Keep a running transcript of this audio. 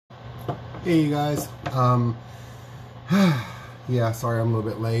Hey you guys, yeah, sorry I'm a little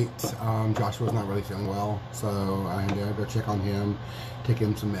bit late. Joshua's not really feeling well, so I had to go check on him, take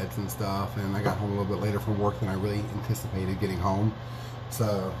him some meds and stuff, and I got home a little bit later from work than I really anticipated getting home.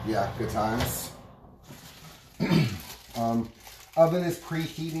 So yeah, good times. Oven is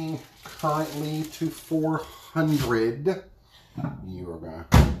preheating currently to 400. You are gonna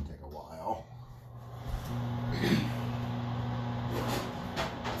take a while.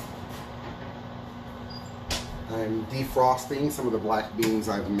 I'm defrosting some of the black beans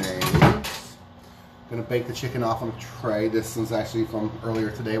I've made. Gonna bake the chicken off on a tray. This is actually from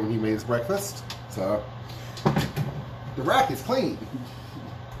earlier today when he made his breakfast. So the rack is clean.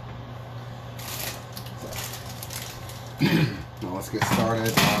 Now let's get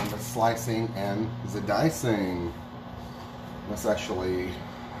started on the slicing and the dicing. Let's actually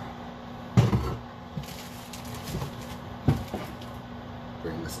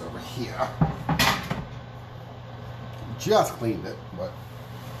bring this over here. Just cleaned it, but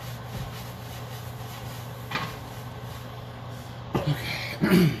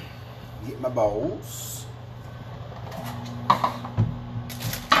okay. Get my bowls.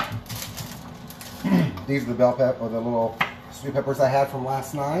 These are the bell pepper, or the little sweet peppers I had from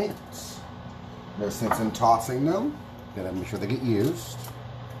last night. No sense in tossing them. Gotta make sure they get used.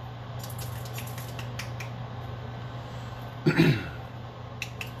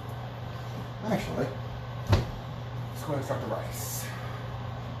 Actually, let's go ahead and start the rice.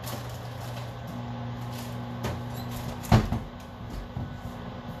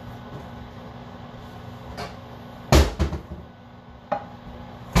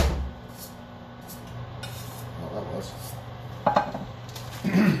 Oh, that was.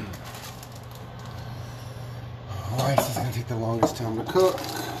 Rice is going to take the longest time to cook.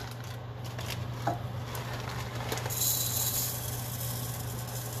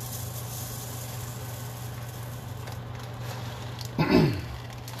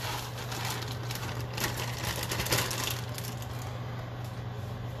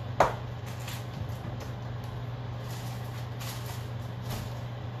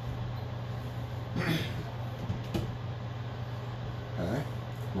 Okay,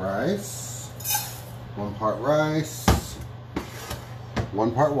 rice, 1 part rice,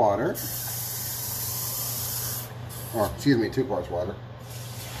 1 part water, or excuse me, 2 parts water.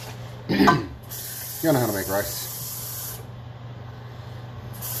 You know how to make rice.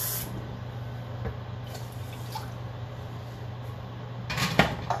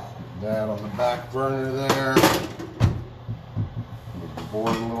 Put that on the back burner there. Move the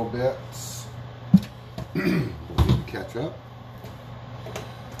board a little bit. Catch up.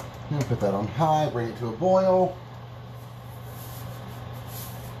 And put that on high, bring it to a boil.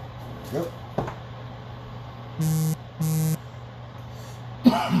 Yep.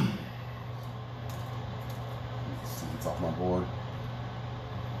 It's off my board.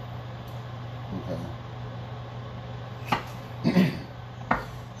 Okay.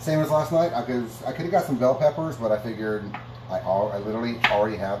 Same as last night. I could have got some bell peppers, but I figured I literally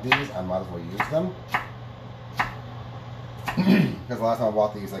already have these. I might as well use them. Because the last time I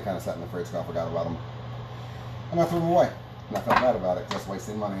bought these, they kind of sat in the fridge and I forgot about them. And I threw them away. And I felt bad about it because that's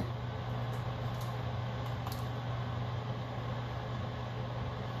wasting money.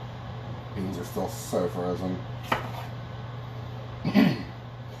 Beans are still so frozen. You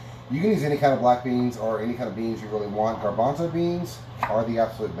can use any kind of black beans or any kind of beans you really want. Garbanzo beans are the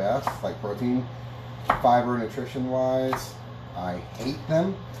absolute best, like protein, fiber, nutrition wise. I hate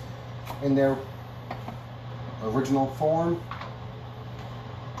them in their original form.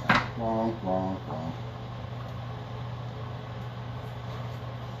 Wrong.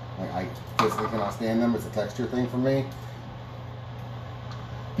 Like, I physically cannot stand them. It's a texture thing for me.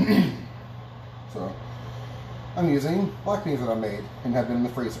 So I'm using black beans that I made and have been in the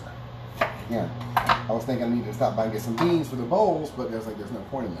freezer. Again, I was thinking I needed to stop by and get some beans for the bowls, but there's no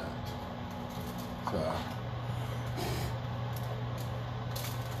point in that. So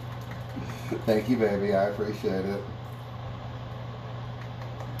thank you, baby. I appreciate it.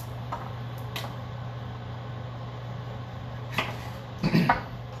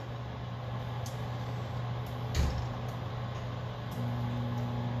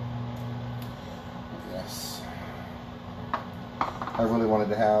 Yes. I really wanted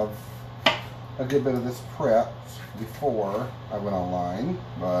to have a good bit of this prepped before I went online,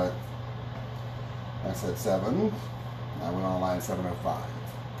 but I said 7. I went online at 7:05.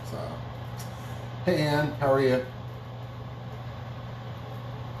 So, hey Ann, how are you?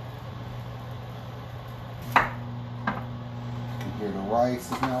 And here the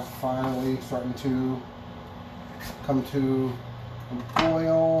rice is now finally starting to come to a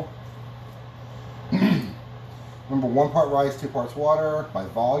boil. Remember, 1 part rice, 2 parts water by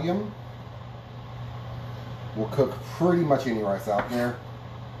volume. Will cook pretty much any rice out there.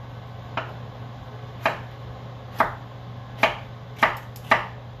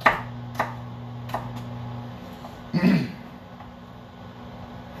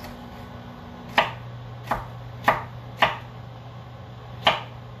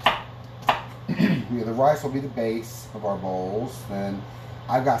 Yeah, the rice will be the base of our bowls. Then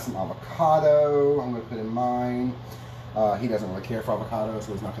I've got some avocado I'm going to put in mine. He doesn't really care for avocado,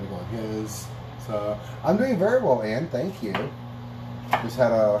 so he's not going to go in his. So I'm doing very well, Ann. Thank you. Just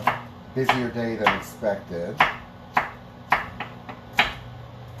had a busier day than expected.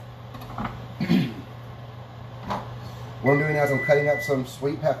 What I'm doing now is I'm cutting up some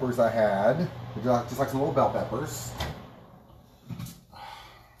sweet peppers I had, just like some little bell peppers.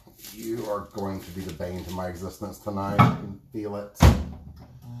 You are going to be the bane to my existence tonight. I can feel it.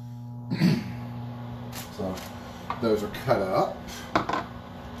 So those are cut up. Go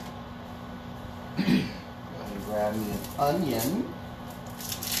ahead and grab me an onion.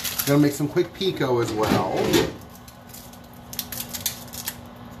 Gonna make some quick pico as well.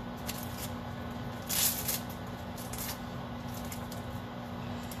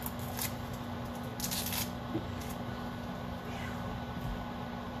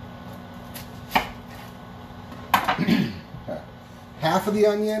 Okay. Half of the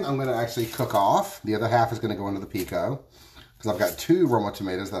onion I'm going to actually cook off. The other half is going to go into the pico because I've got 2 Roma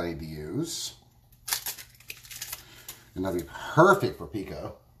tomatoes that I need to use. And that'll be perfect for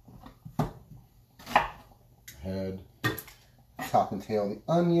pico. Head, top and tail the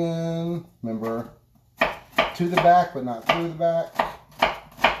onion. Remember, to the back but not through the back.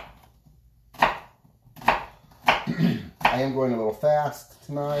 I am going a little fast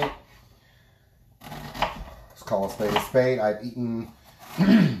tonight. Let's call a spade a spade. I've eaten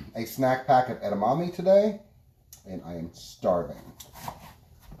a snack pack of edamame today, and I am starving.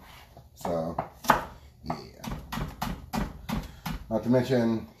 So, yeah. Not to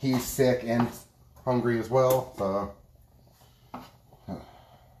mention, he's sick and hungry as well, so.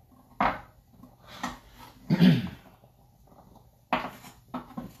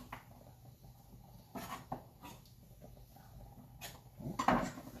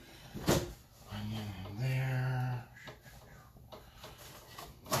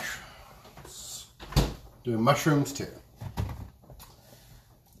 Doing mushrooms too.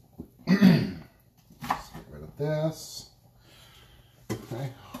 Let's get rid of this.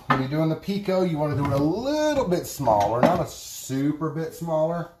 Okay. When you're doing the pico, you want to do it a little bit smaller. Not a super bit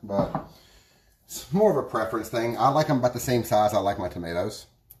smaller, but it's more of a preference thing. I like them about the same size I like my tomatoes.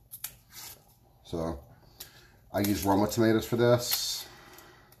 So I use Roma tomatoes for this.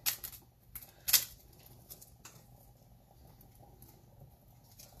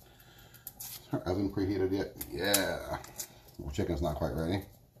 Our oven preheated yet? Yeah. Well, chicken's not quite ready.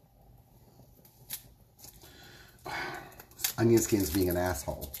 Onion skin's being an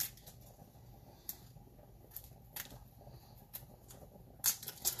asshole.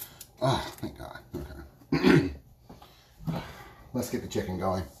 Oh, thank God. Okay. Let's get the chicken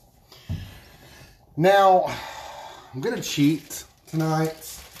going. Now, I'm going to cheat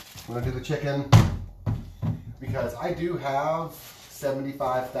tonight when I do the chicken because I do have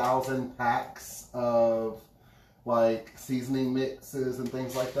 75,000 packs of like seasoning mixes and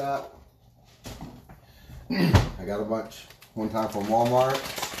things like that. I got a bunch one time from Walmart.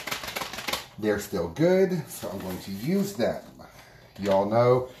 They're still good, so I'm going to use them. Y'all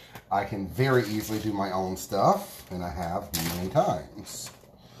know I can very easily do my own stuff, and I have many times.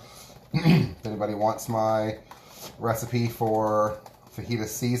 If anybody wants my recipe for fajita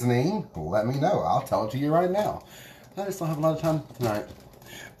seasoning, let me know. I'll tell it to you right now. I just don't have a lot of time tonight.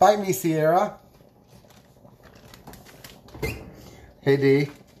 Bite me, Sierra. Hey, D.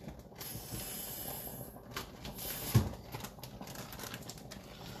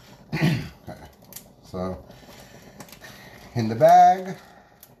 Okay. So, in the bag,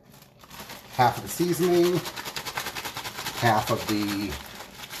 half of the seasoning, half of the,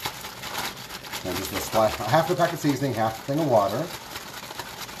 just a splash, half the pack of seasoning, half the thing of water.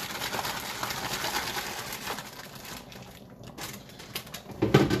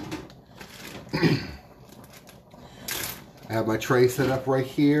 I have my tray set up right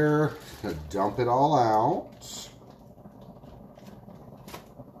here to dump it all out.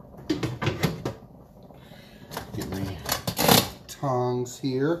 Get my tongs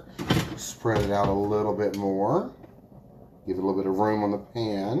here, spread it out a little bit more. Give it a little bit of room on the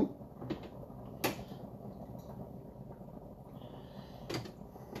pan.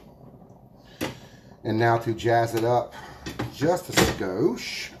 And now to jazz it up just a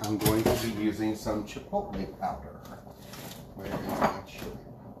skosh, I'm going to be using some chipotle powder. Where is my chili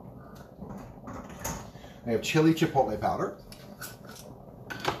powder? I have chili chipotle powder.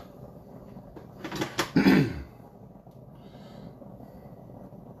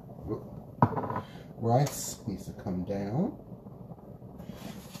 Rice needs to come down.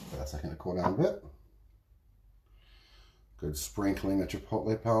 Give a second to cool down a bit. Good sprinkling of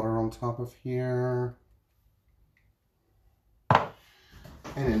chipotle powder on top of here.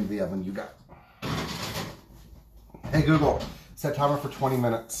 And in the oven you go. Hey Google, set timer for 20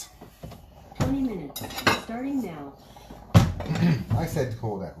 minutes. 20 minutes, starting now. I said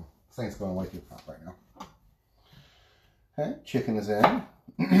cool down. This thing's going way too hot right now. Okay, chicken is in.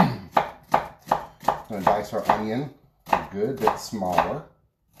 I'm gonna dice our onion a good bit smaller.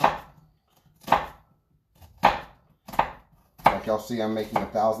 Like y'all see, I'm making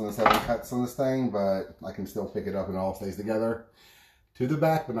 1,007 cuts on this thing, but I can still pick it up and it all stays together. To the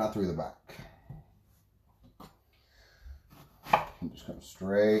back, but not through the back. I'm just come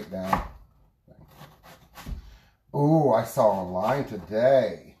straight down. Oh, I saw online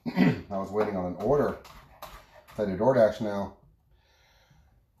today. I was waiting on an order. I do DoorDash now.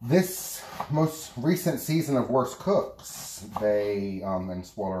 This most recent season of Worst Cooks, they, and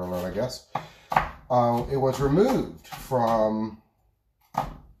spoiler alert, I guess, it was removed from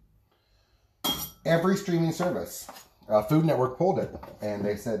every streaming service. Food Network pulled it, and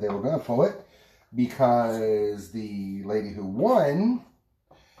they said they were going to pull it because the lady who won,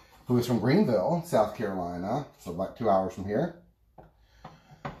 who is from Greenville, South Carolina, so about 2 hours from here,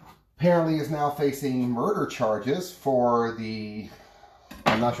 apparently is now facing murder charges for the,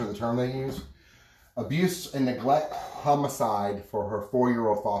 I'm not sure the term they use, abuse and neglect homicide for her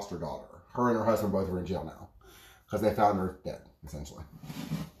 4-year-old foster daughter. Her and her husband both are in jail now because they found her dead, essentially.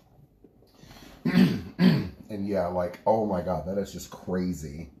 And yeah, like, oh my God, that is just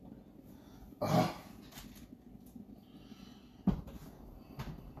crazy. Ugh.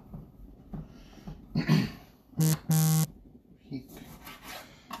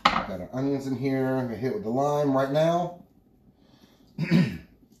 Got our onions in here. I'm gonna hit with the lime right now.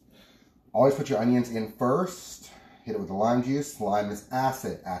 Always put your onions in first. Hit it with the lime juice. Lime is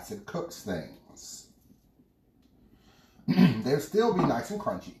acid. Acid cooks things. They'll still be nice and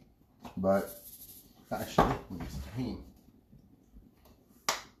crunchy, but actually, let me use tahini.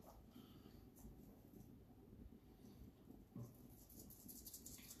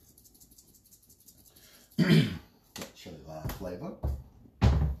 That chili lime flavor.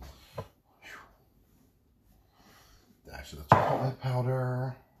 Dash of the chipotle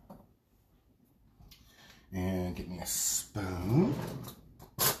powder. And get me a spoon.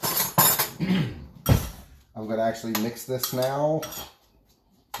 I'm going to actually mix this now.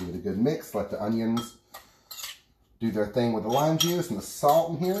 Give it a good mix. Let the onions do their thing with the lime juice and the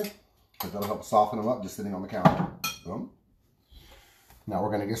salt in here. Because that'll help soften them up just sitting on the counter. Boom. Now we're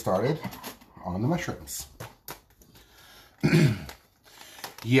going to get started on the mushrooms.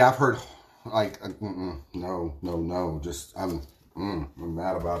 Yeah, I've heard, like, no. Just, I'm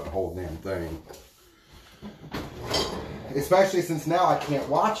mad about the whole damn thing. Especially since now I can't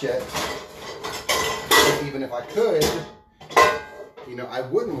watch it. Even if I could, you know, I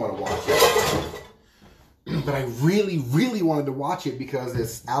wouldn't want to watch it. But I really wanted to watch it because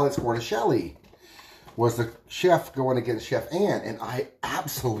this Alex Guarnaschelli was the chef going against Chef Ann, and I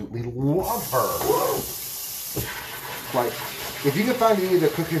absolutely love her. Like, if you can find any of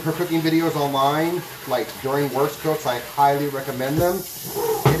her cooking videos online, like during Worst Cooks, I highly recommend them.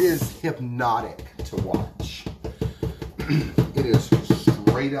 It is hypnotic to watch. It is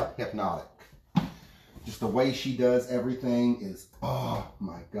straight up hypnotic. Just the way she does everything is, oh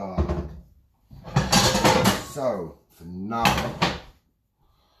my God, so phenomenal.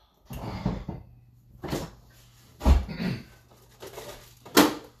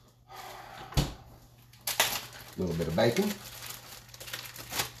 A little bit of bacon.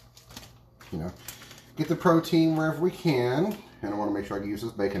 You know, get the protein wherever we can. And I want to make sure I can use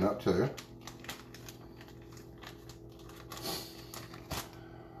this bacon up too.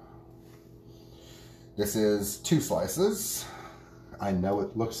 This is 2 slices. I know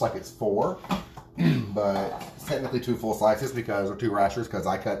it looks like it's 4, but it's technically 2 full slices because, or 2 rashers, because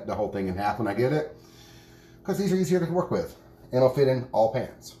I cut the whole thing in half when I get it. Because these are easier to work with. And it'll fit in all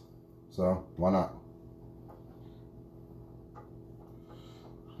pans. So, why not?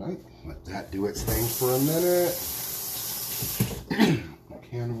 Right, let that do its thing for a minute.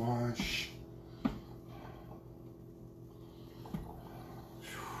 Can wash.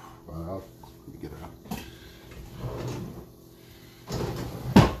 Well, let me get it out.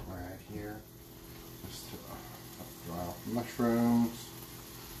 Right here. Just dry off the mushroom.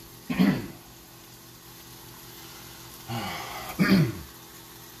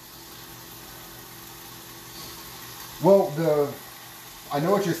 Well, I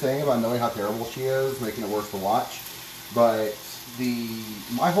know what you're saying about knowing how terrible she is, making it worse to watch. But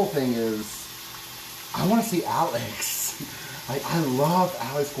my whole thing is, I want to see Alex. I love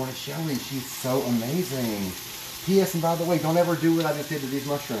Alex Guarnaschelli. She's so amazing. P.S. And by the way, don't ever do what I just did to these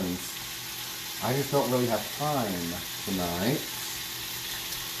mushrooms. I just don't really have time tonight.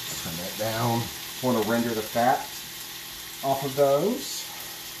 Turn that down. I want to render the fat off of those.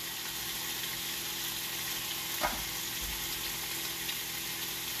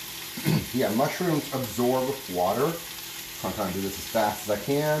 Yeah, mushrooms absorb water. I'm trying to do this as fast as I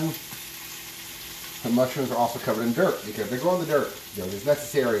can. But mushrooms are also covered in dirt because they grow in the dirt. Dirt is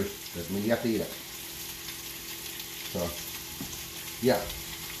necessary. Doesn't mean you have to eat it. So, yeah.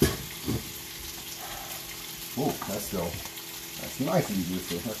 Ooh, that's nice and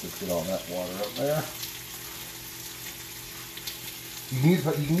juicy. Let's just get all that water up there. You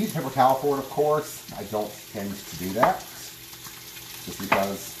can use paper towel for it, of course. I don't tend to do that. Just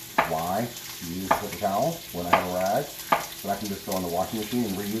because, why use paper towel when I have a rag that I can just throw in the washing machine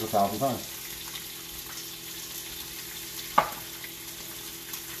and reuse 1,000 times.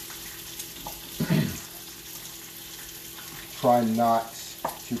 Try not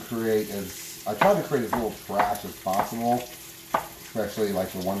to create I try to create as little trash as possible, especially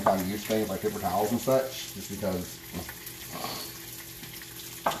like the one-time use things like paper towels and such, just because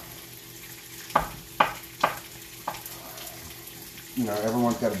you know,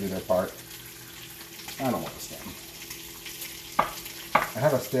 everyone's got to do their part. I don't want a stem. I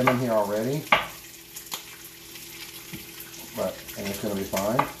have a stem in here already, and it's going to be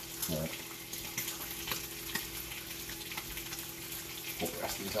fine. But we'll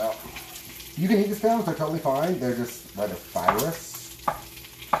press these out. You can eat the stems, they're totally fine. They're just rather fibrous.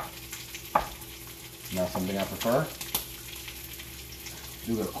 Now something I prefer.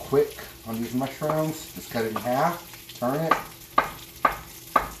 Do a quick on these mushrooms. Just cut it in half, turn it.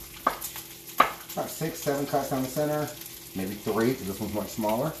 About 6, 7 cuts down the center. Maybe 3, because this one's much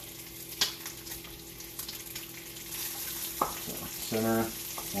smaller. So, center,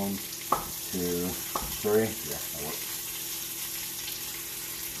 1, 2, 3. Yeah, that works.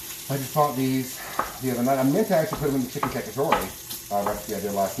 I just bought these the other night. I meant to actually put them in the chicken cacciatore recipe I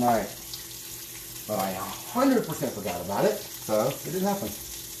did last night. But I 100% forgot about it, so it didn't happen.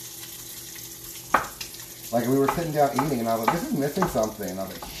 Like, we were sitting down eating, and I was like, this is missing something. And I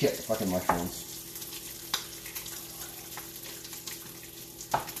was like, shit, fucking mushrooms.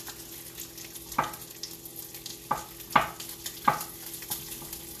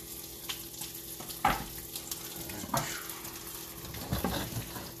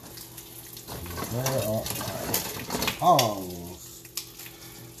 There are my tongs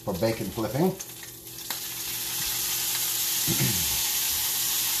for bacon flipping.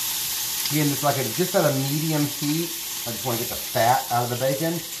 Again, it's like just at a medium heat. I just want to get the fat out of the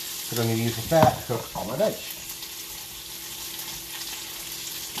bacon, because I'm going to use the fat to cook all my veg.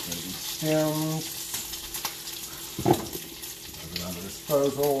 These stems. Put it under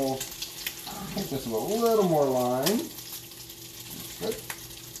disposal. Get this with a little more lime. That's good.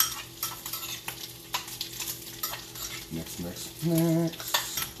 Mix, mix,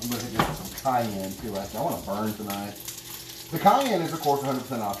 mix. I'm going to hit this with some cayenne too. Actually, I want to burn tonight. The cayenne is, of course,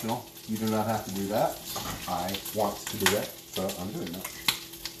 100% optional. You do not have to do that. I want to do that, so I'm doing that.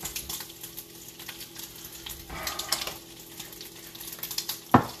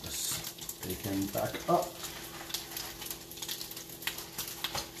 This bacon back up.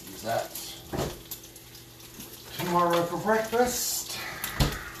 Use that tomorrow for breakfast.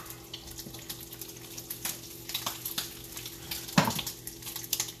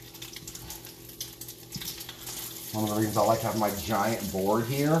 One of the reasons I like to have my giant board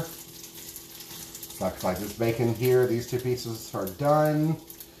here. Like this bacon here, these 2 pieces are done.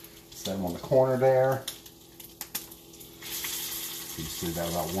 Set them on the corner there. Just do that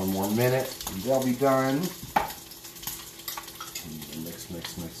about 1 more minute, and they'll be done. And mix,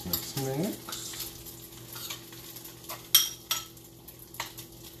 mix, mix, mix, mix.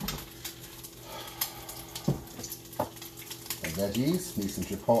 The veggies need some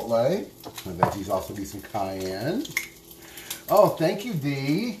chipotle. The veggies also need some cayenne. Oh, thank you,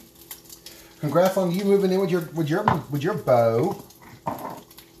 Dee. Congrats on you moving in with your beau.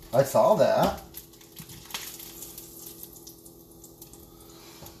 I saw that.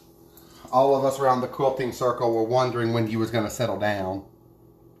 All of us around the quilting circle were wondering when he was going to settle down.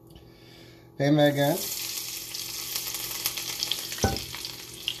 Hey, Megan.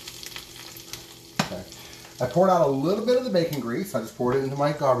 Okay. I poured out a little bit of the bacon grease. I just poured it into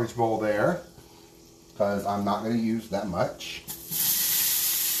my garbage bowl there, because I'm not going to use that much.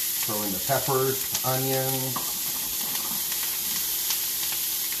 Throw in the peppers, onions.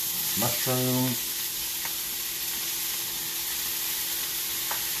 mushrooms.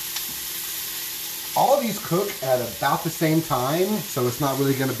 All of these cook at about the same time, so it's not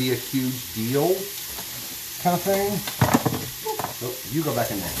really going to be a huge deal kind of thing. Oh, you go back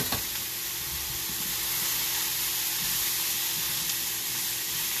in there.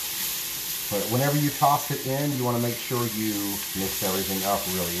 But whenever you toss it in, you want to make sure you mix everything up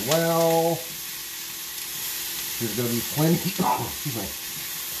really well. There's going to be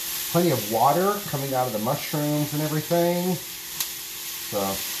plenty of water coming out of the mushrooms and everything. So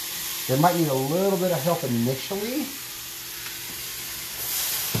they might need a little bit of help initially.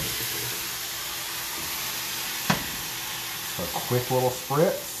 So a quick little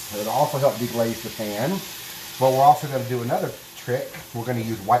spritz. It'll also help deglaze the pan. But we're also going to do another trick. We're going to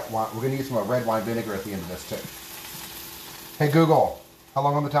use white wine. We're going to use some red wine vinegar at the end of this too. Hey Google, how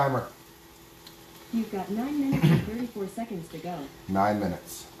long on the timer? You've got 9 minutes and 34 seconds to go. 9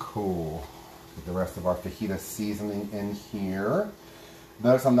 minutes. Cool. Get the rest of our fajita seasoning in here.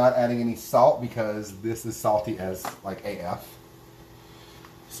 Notice I'm not adding any salt because this is salty as like AF.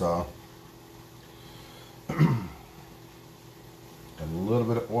 So a little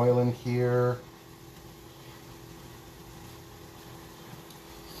bit of oil in here.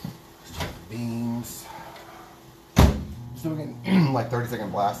 Let's check the beans. Just doing it like 30-second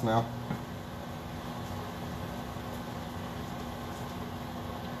blast now.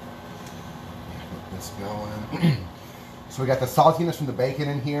 Get this going. So we got the saltiness from the bacon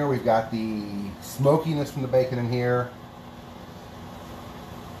in here. We've got the smokiness from the bacon in here.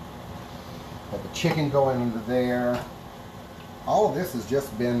 Got the chicken going into there. All of this has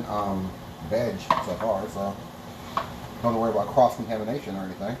just been veg so far, so don't worry about cross-contamination or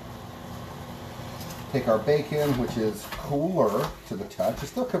anything. Take our bacon, which is cooler to the touch.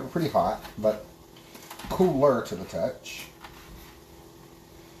 It's still pretty hot, but cooler to the touch.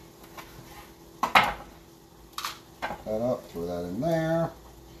 That up, throw that in there.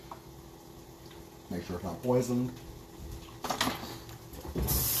 Make sure it's not poisoned.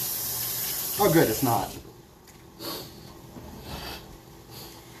 Oh good, it's not.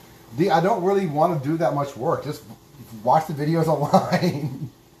 I don't really want to do that much work. Just watch the videos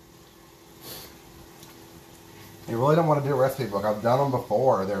online. I really don't want to do a recipe book. I've done them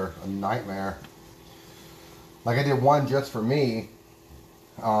before. They're a nightmare. Like I did one just for me,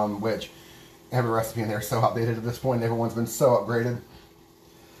 which every recipe in there is so outdated at this point. Everyone's been so upgraded.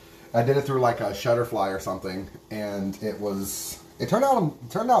 I did it through like a Shutterfly or something, and it turned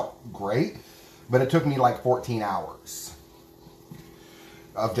out great, but it took me like 14 hours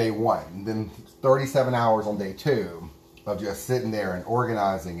of day one, then 37 hours on day two of just sitting there and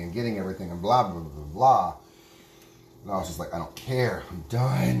organizing and getting everything and blah blah blah blah. And I was just like, I don't care. I'm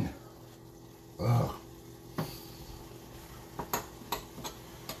done. Ugh.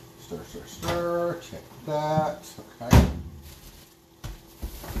 Stir, stir, stir. Check that. Okay.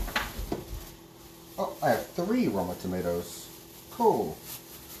 Oh, I have 3 Roma tomatoes. Cool.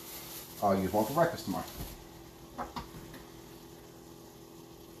 I'll use one for breakfast tomorrow.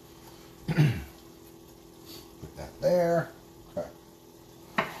 Put that there. Okay.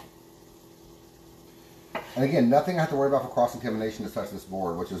 And again, nothing I have to worry about for cross-contamination to touch this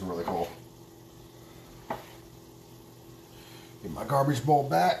board, which is really cool. Get my garbage bowl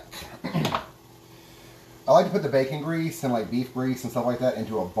back. I like to put the bacon grease and like beef grease and stuff like that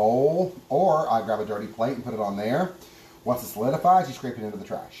into a bowl, or I grab a dirty plate and put it on there. Once it solidifies, you scrape it into the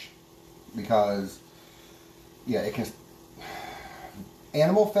trash. Because, yeah, it can...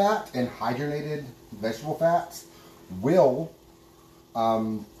 Animal fat and hydrogenated vegetable fats will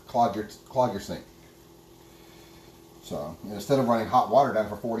clog your sink. So instead of running hot water down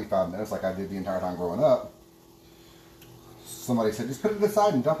for 45 minutes like I did the entire time growing up, somebody said, just put it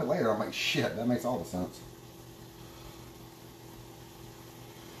aside and dump it later. I'm like, shit, that makes all the sense.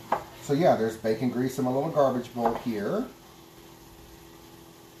 So yeah, there's bacon grease in my little garbage bowl here.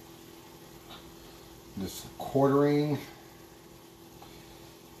 Just quartering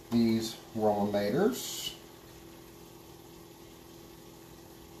these Roma maters.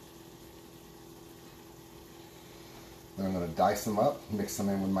 Then I'm going to dice them up, mix them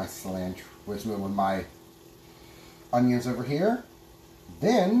in with my cilantro, with my onions over here.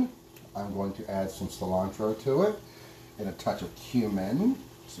 Then I'm going to add some cilantro to it and a touch of cumin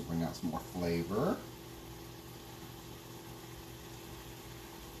to bring out some more flavor.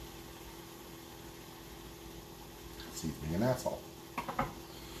 He's being an asshole.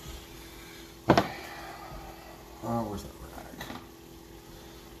 Okay. Oh, where's that rag?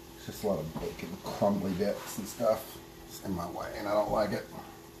 It's just a lot of bacon, crumbly bits and stuff. It's in my way, and I don't like it.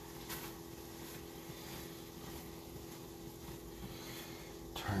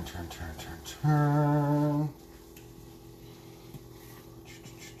 Turn.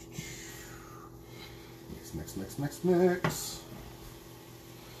 Mix.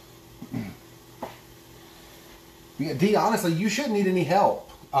 Yeah, D, honestly, you shouldn't need any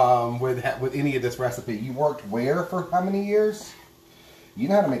help with any of this recipe. You worked where for how many years? You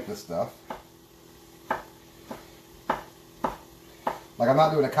know how to make this stuff. Like, I'm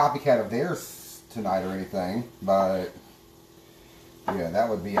not doing a copycat of theirs tonight or anything, but yeah, that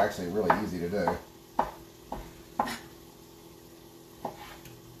would be actually really easy to do.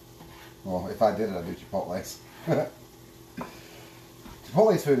 Well, if I did it, I'd do Chipotle's.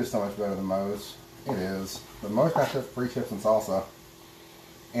 Chipotle's food is so much better than Moe's. It is. But Moe's got free chips and salsa.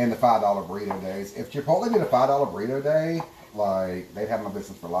 And the $5 burrito days. If Chipotle did a $5 burrito day, like, they'd have my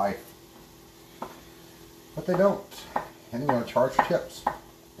business for life. But they don't. And they're going to charge chips.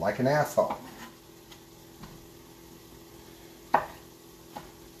 Like an asshole.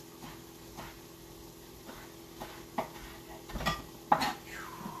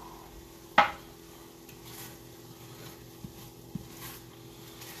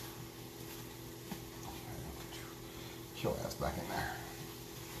 Your ass back in there.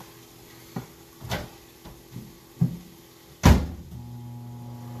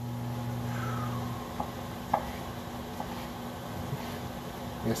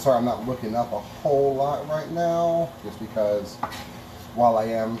 Yeah, sorry, I'm not looking up a whole lot right now, just because while I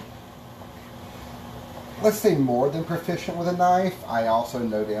am, let's say, more than proficient with a knife, I also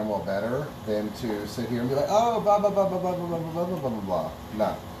know damn well better than to sit here and be like, oh, blah, blah, blah, blah, blah, blah, blah, blah, blah, blah, blah.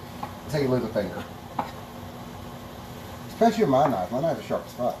 No. That's how you lose a finger. Especially with my knife. My knife is sharp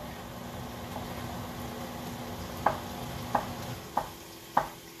as fuck.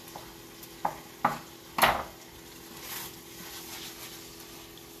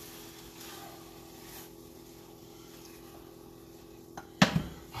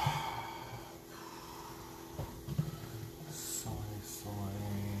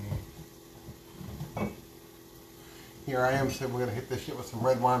 Here I am saying we're going to hit this shit with some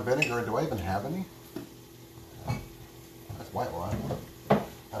red wine vinegar. Do I even have any? That's white wine.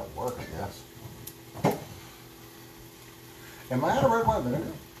 That'll work, I guess. Am I out of red wine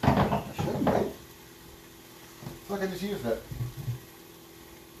vinegar? I shouldn't be. I feel like I just used it.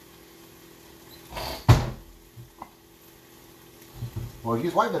 Well,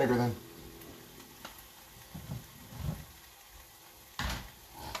 use white vinegar then.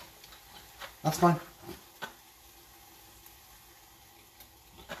 That's fine.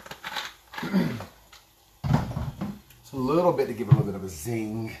 It's a little bit to give it a little bit of a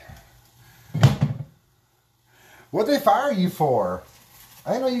zing. What'd they fire you for?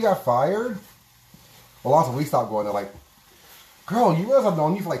 I didn't know you got fired. Well, also, we stopped going to like, girl, you realize I've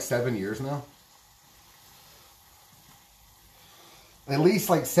known you for like 7 years now? At least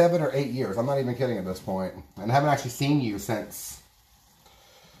like 7 or 8 years. I'm not even kidding at this point. And I haven't actually seen you since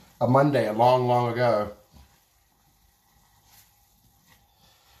a Monday, a long, long ago.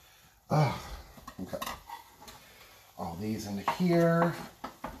 Okay. All these into here.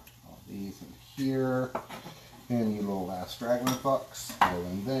 All these into here. And you little last straggling fucks. Go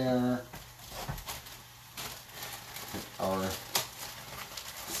in there. Get our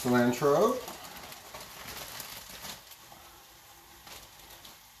cilantro.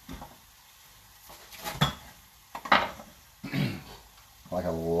 Like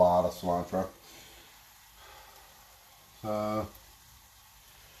a lot of cilantro.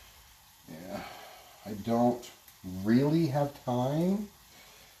 Yeah, I don't really have time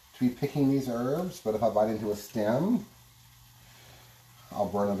to be picking these herbs, but if I bite into a stem, I'll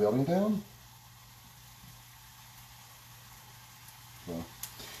burn the building down. So,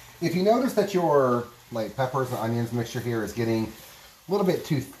 if you notice that your like peppers and onions mixture here is getting a little bit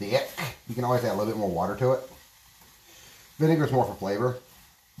too thick, you can always add a little bit more water to it. Vinegar is more for flavor.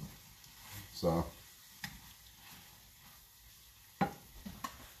 So I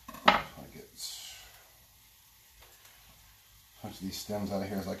get as much of these stems out of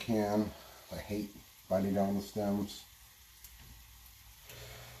here as I can. I hate biting down the stems.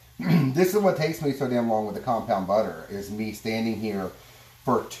 This is what takes me so damn long with the compound butter, is me standing here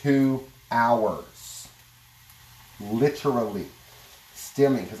for 2 hours. Literally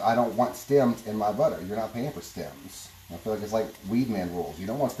stemming, because I don't want stems in my butter. You're not paying for stems. I feel like it's like weed man rules. You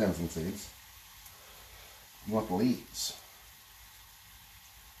don't want stems and seeds. You want the leaves.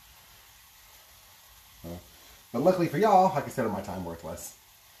 But luckily for y'all, I consider my time worthless.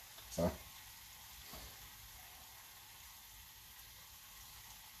 So.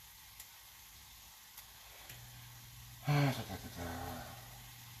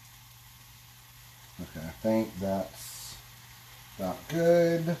 Okay, I think that's Not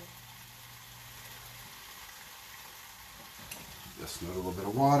good. Just a little bit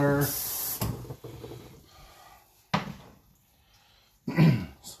of water. So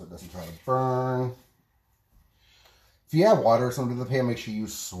it doesn't try to burn. If you have water or something in the pan, make sure you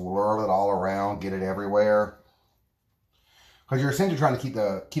swirl it all around, get it everywhere. Because you're essentially trying to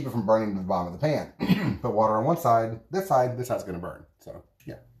keep it from burning to the bottom of the pan. Put water on one side, this side's going to burn. So,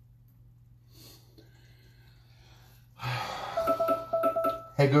 yeah.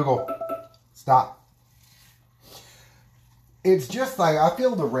 Hey, Google, stop. It's just like, I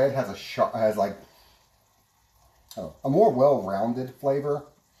feel the red has a more well-rounded flavor.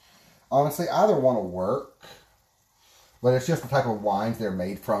 Honestly, either one will work. But it's just the type of wines they're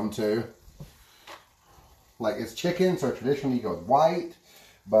made from, too. Like, it's chicken, so traditionally you go with white.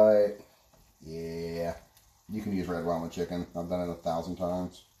 But, yeah. You can use red wine with chicken. I've done it 1,000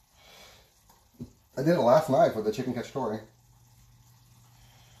 times. I did it last night with the chicken cacciatore.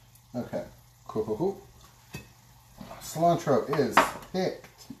 Okay. Cool. Cilantro is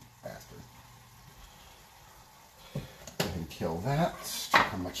picked. Bastard. Go ahead and kill that.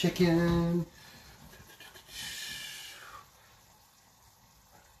 Check on my chicken.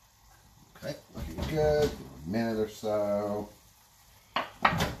 Okay, looking good. A minute or so.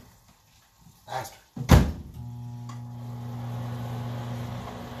 Faster.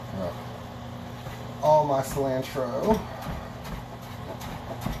 All my cilantro.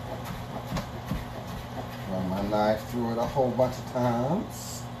 Run my knife through it a whole bunch of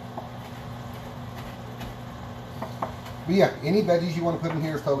times. But yeah, any veggies you want to put in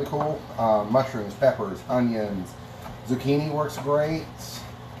here is totally cool. Mushrooms, peppers, onions, zucchini works great.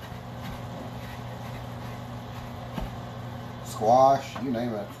 Squash, you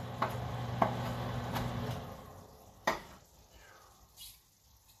name it.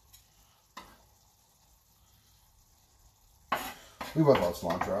 We both love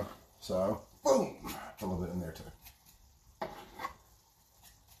cilantro, so boom, a little bit in there too.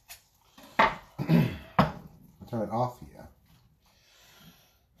 I'll turn it off, yeah.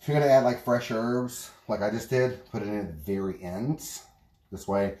 If you're gonna add like fresh herbs, like I just did, put it in at the very ends. This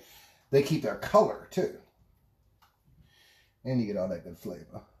way, they keep their color too. And you get all that good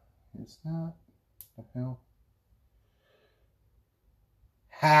flavor. It's not the hell.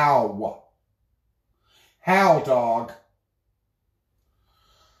 How, dog?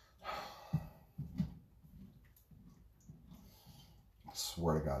 I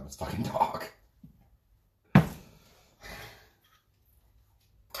swear to God, this fucking dog.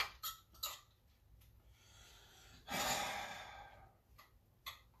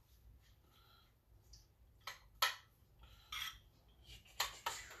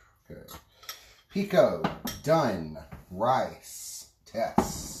 Okay. Pico, done. Rice,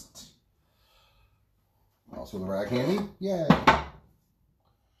 test. Also the rag handy. Yay.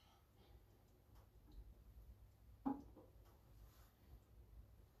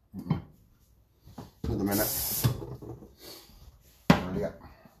 Another minute. Already up.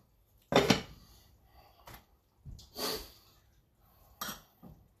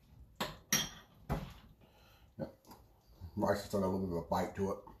 Yep. Rice has got a little bit of a bite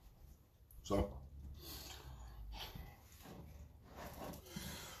to it. So.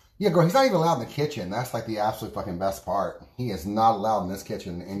 Yeah, girl, he's not even allowed in the kitchen. That's like the absolute fucking best part. He is not allowed in this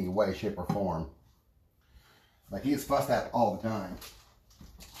kitchen in any way, shape, or form. Like, he is fussed at all the time.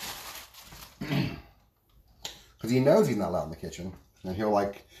 Because he knows he's not allowed in the kitchen. And he'll,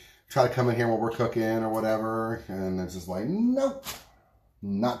 like, try to come in here while we're cooking or whatever. And it's just like, nope.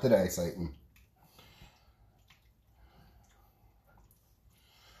 Not today, Satan.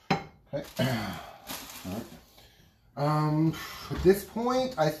 Okay. All right. At this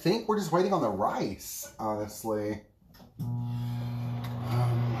point, I think we're just waiting on the rice, honestly.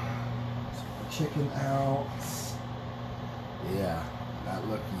 Chicken out. Yeah, that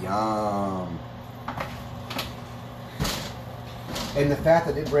looked yum. And the fat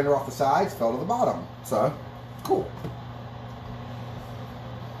that didn't render off the sides fell to the bottom. So, cool.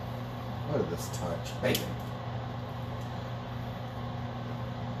 What did this touch? Bacon.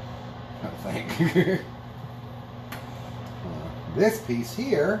 I think. This piece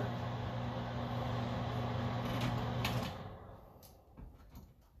here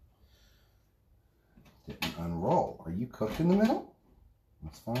didn't unroll. Are you cooked in the middle?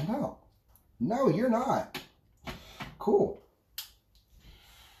 Let's find out. No, you're not. Cool.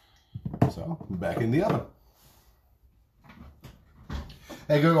 So, back in the oven.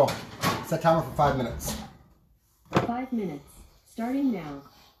 Hey Google, set timer for 5 minutes. 5 minutes. Starting now.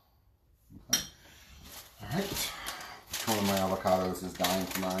 Okay. All right. One of my avocados is dying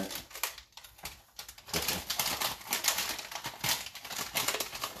tonight.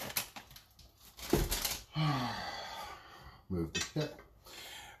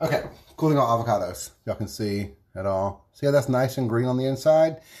 Okay, cooling on avocados. Y'all can see it all. See how that's nice and green on the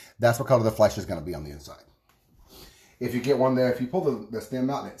inside? That's what color the flesh is going to be on the inside. If you get one there, if you pull the stem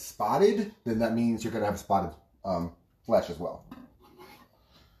out and it's spotted, then that means you're going to have spotted flesh as well.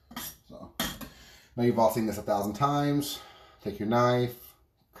 So, now you've all seen this 1,000 times. Take your knife,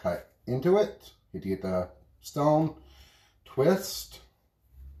 cut into it. You have to get the stone, twist,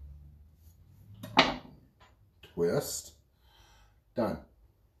 twist, done.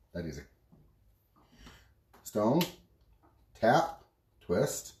 That easy. Stone, tap,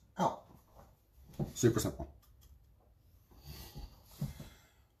 twist, out. Super simple.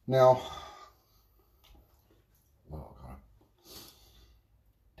 Now, oh God.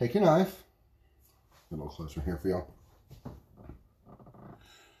 Take your knife, get a little closer here for y'all.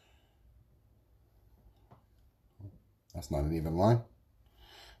 That's not an even line.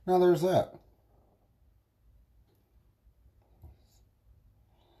 Now there's that.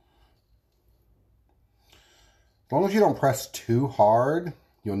 As long as you don't press too hard,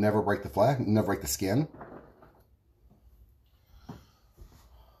 you'll never break the flesh, never break the skin.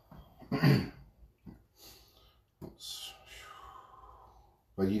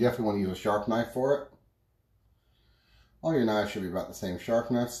 But you definitely want to use a sharp knife for it. All your knives should be about the same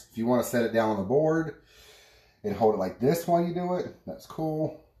sharpness. If you want to set it down on the board and hold it like this while you do it, that's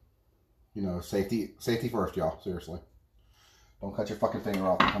cool. You know, safety first, y'all. Seriously. Don't cut your fucking finger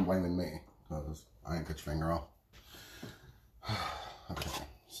off and come blaming me, because I ain't cut your finger off. Okay,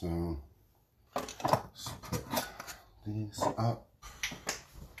 so let's put these up.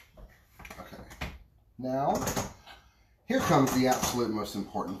 Okay, now here comes the absolute most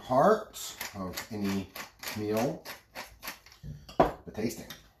important part of any meal, the tasting.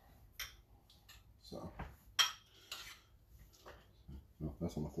 So, oh,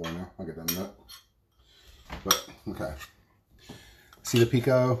 that's on the floor now. I'll get that in a minute. But, okay. See the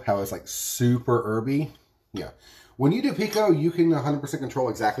pico? How it's like super herby? Yeah. When you do pico, you can 100% control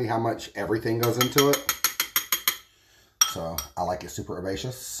exactly how much everything goes into it. So, I like it super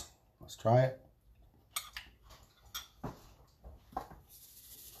herbaceous. Let's try it.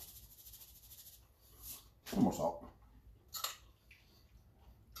 One more salt.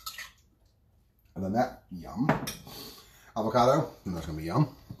 And then that, yum. Avocado, and that's going to be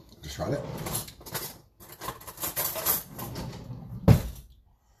yum. Just tried it.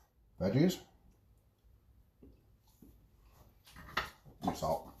 Veggies. Some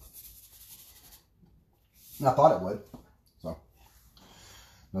salt. And I thought it would. So,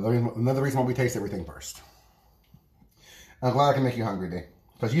 another reason why we taste everything first. I'm glad I can make you hungry, D.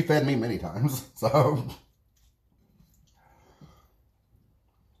 Because you fed me many times. So,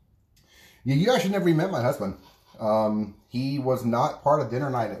 yeah, you actually never even met my husband. He was not part of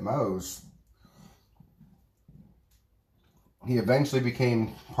dinner night at Moe's. He eventually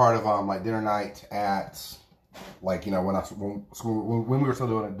became part of like dinner night at, like, you know, when we were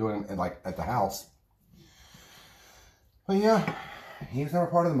still doing it like at the house. But yeah, he was never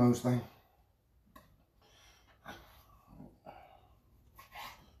part of the Moe's thing.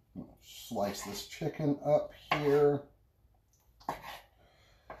 Slice this chicken up here.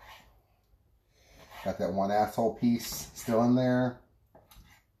 Got that one asshole piece still in there.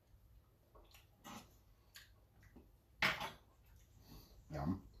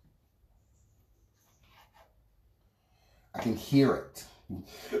 Yum. I can hear it.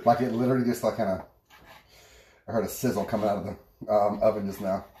 Like it literally just like kind of, I heard a sizzle coming out of the oven just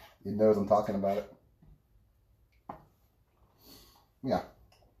now. It knows I'm talking about it. Yeah.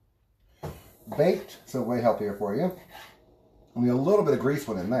 Baked, so way healthier for you. Only a little bit of grease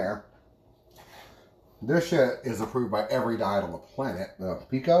went in there. This shit is approved by every diet on the planet. The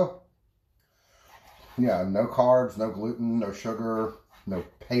pico. Yeah, no carbs, no gluten, no sugar, no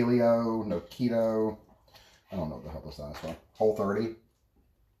paleo, no keto. I don't know what the hell this stands for. Whole30.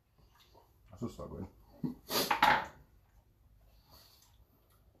 This is so good.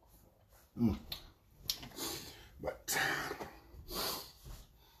 But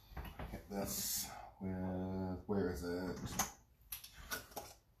get this with, where is it?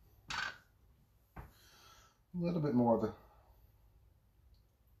 A little bit more of the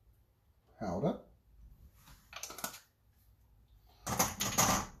powder.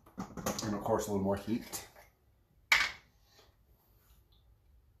 And of course a little more heat.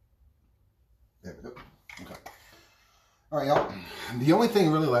 There we go. Okay. All right, y'all. The only thing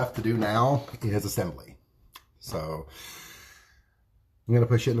really left to do now is assembly. So I'm going to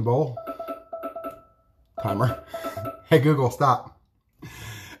put shit in a bowl. Timer. Hey, Google, stop.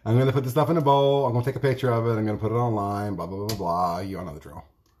 I'm going to put the stuff in a bowl. I'm going to take a picture of it. I'm going to put it online. Blah, blah, blah, blah. You all know the drill.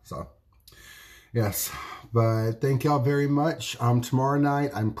 So Yes, but thank y'all very much. Tomorrow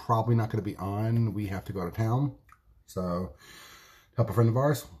night, I'm probably not going to be on. We have to go to town. So, help a friend of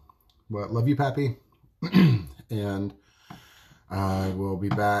ours. But love you, Pappy. And I will be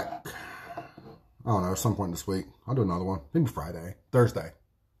back, I don't know, some point this week. I'll do another one. Maybe Friday. Thursday.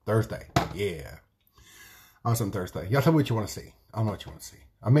 Yeah. Awesome Thursday. Y'all tell me what you want to see. I don't know what you want to see.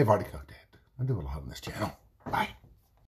 I may have already cooked it. I do a lot on this channel. Bye.